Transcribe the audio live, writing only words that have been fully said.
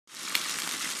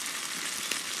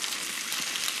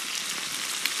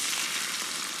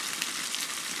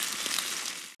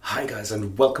Hi guys,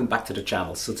 and welcome back to the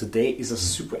channel. So today is a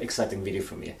super exciting video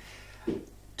for me.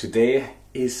 Today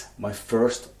is my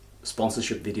first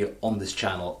sponsorship video on this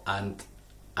channel, and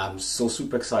I'm so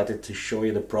super excited to show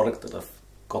you the product that I've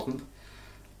gotten.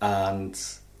 And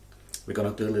we're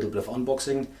gonna do a little bit of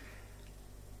unboxing,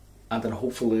 and then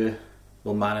hopefully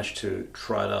we'll manage to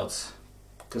try it out,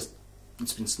 because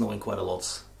it's been snowing quite a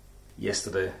lot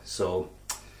yesterday. So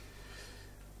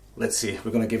let's see,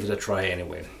 we're gonna give it a try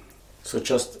anyway. So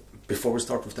just before we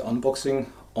start with the unboxing,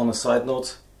 on a side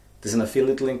note, there's an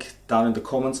affiliate link down in the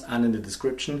comments and in the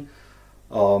description.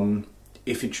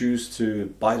 If you choose to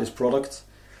buy this product,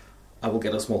 I will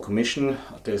get a small commission.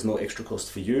 There's no extra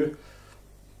cost for you,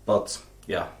 but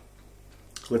yeah,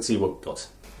 let's see what we got.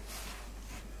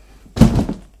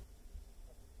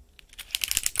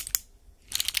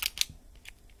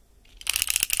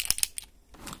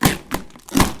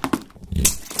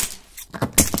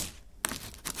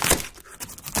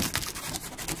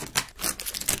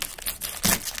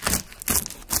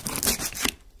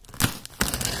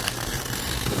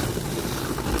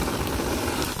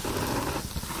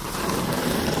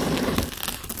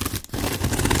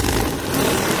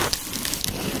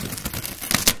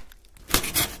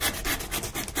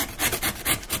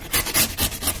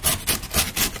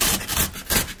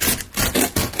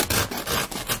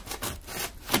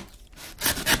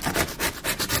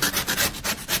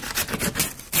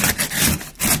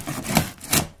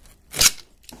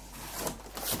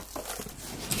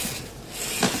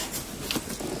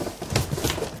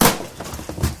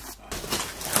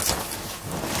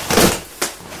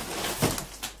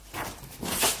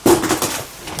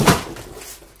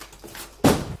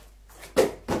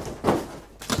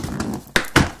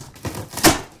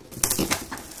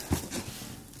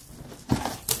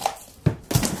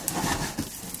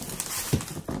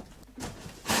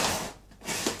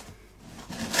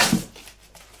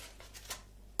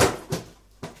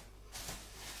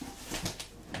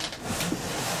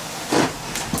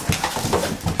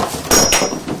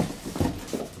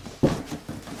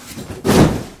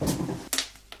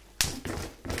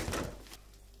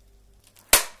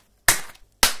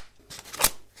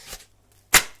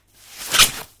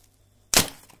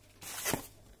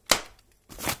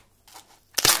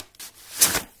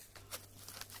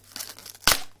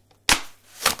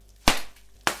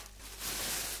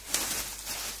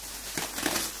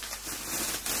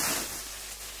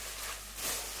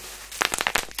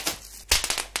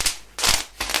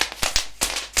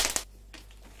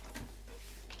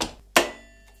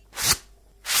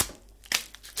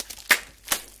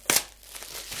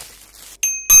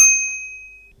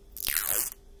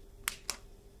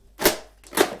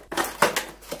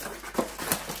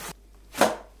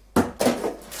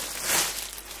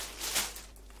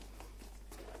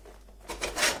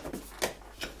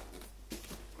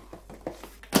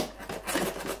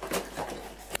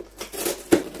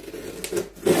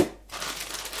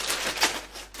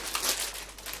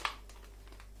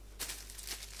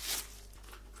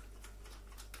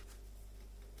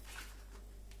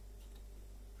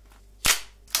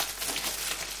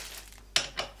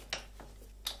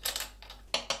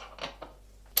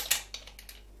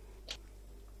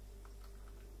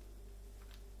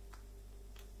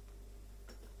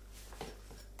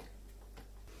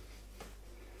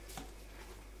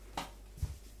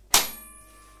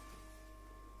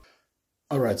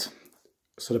 Alright,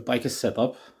 so the bike is set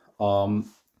up.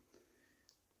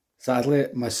 Sadly,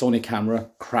 my Sony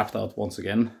camera crapped out once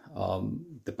again.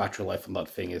 The battery life on that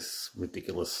thing is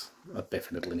ridiculous. I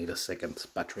definitely need a second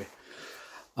battery.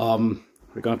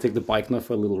 We're gonna take the bike now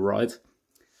for a little ride.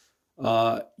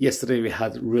 Yesterday we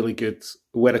had really good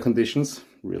weather conditions,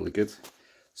 really good.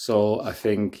 So I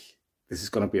think this is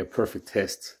gonna be a perfect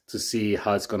test to see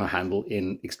how it's gonna handle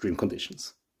in extreme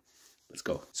conditions. Let's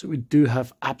go. So we do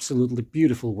have absolutely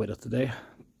beautiful weather today,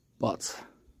 but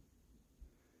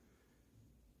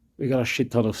we got a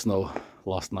shit ton of snow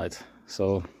last night,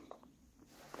 so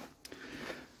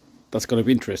that's gonna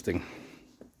be interesting.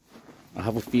 I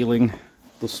have a feeling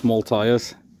those small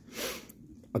tires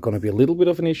are gonna be a little bit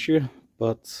of an issue,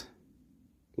 but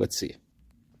let's see.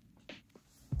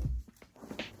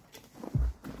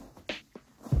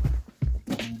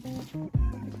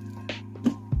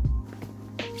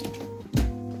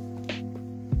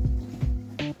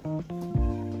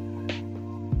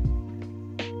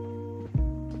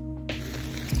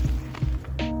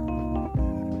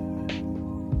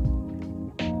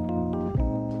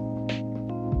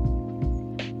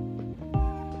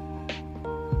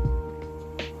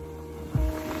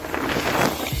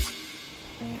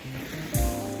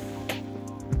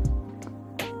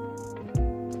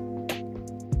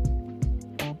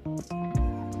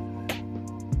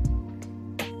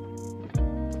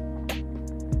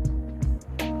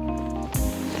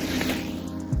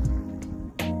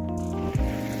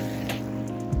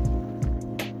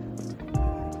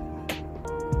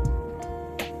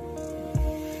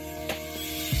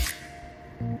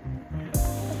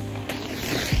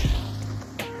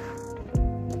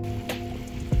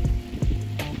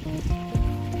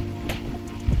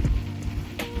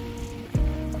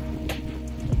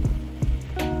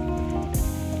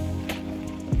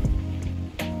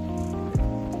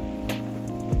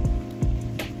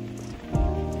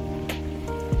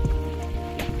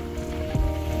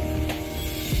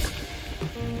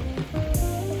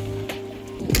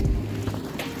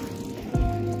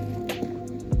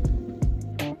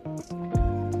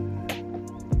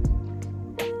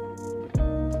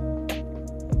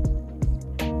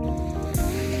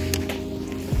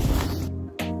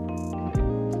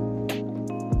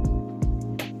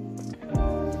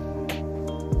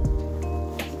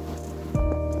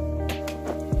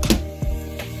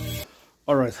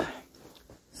 All right,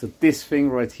 so this thing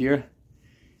right here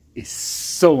is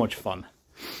so much fun.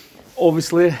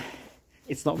 Obviously,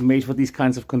 it's not made for these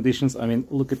kinds of conditions. I mean,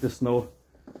 look at the snow.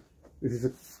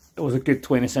 It was a good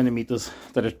 20 centimeters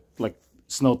that it like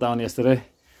snowed down yesterday.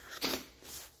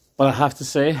 But I have to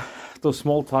say, those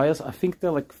small tires, I think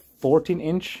they're like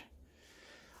 14-inch.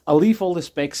 I'll leave all the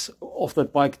specs of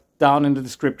that bike down in the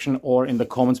description or in the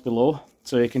comments below,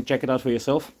 so you can check it out for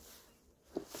yourself.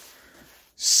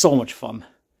 So much fun.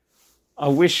 I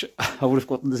wish I would have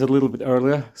gotten this a little bit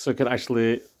earlier so I could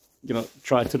actually, you know,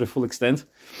 try it to the full extent.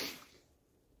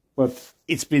 But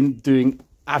it's been doing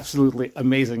absolutely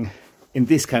amazing in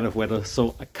this kind of weather,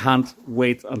 so I can't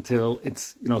wait until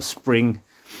it's, you know, spring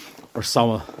or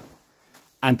summer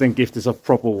and then give this a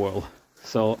proper whirl.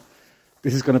 So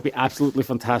this is going to be absolutely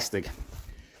fantastic.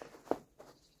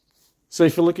 So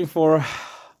if you're looking for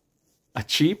a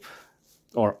cheap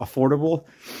or affordable,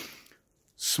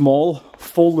 small,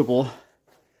 foldable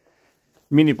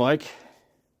mini bike,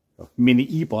 or mini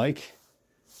e-bike,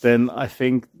 then I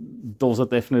think those are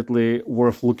definitely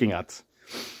worth looking at.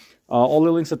 All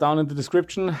the links are down in the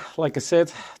description. Like I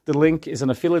said, the link is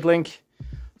an affiliate link,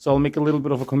 so I'll make a little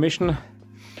bit of a commission.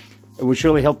 It will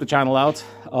surely help the channel out,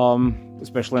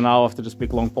 especially now after this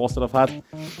big long pause that I've had.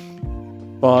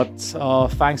 But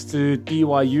thanks to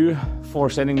DYU for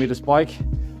sending me this bike.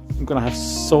 I'm gonna have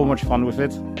so much fun with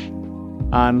it.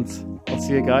 And I'll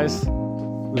see you guys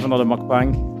with another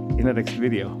mukbang in the next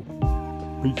video.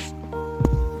 Peace.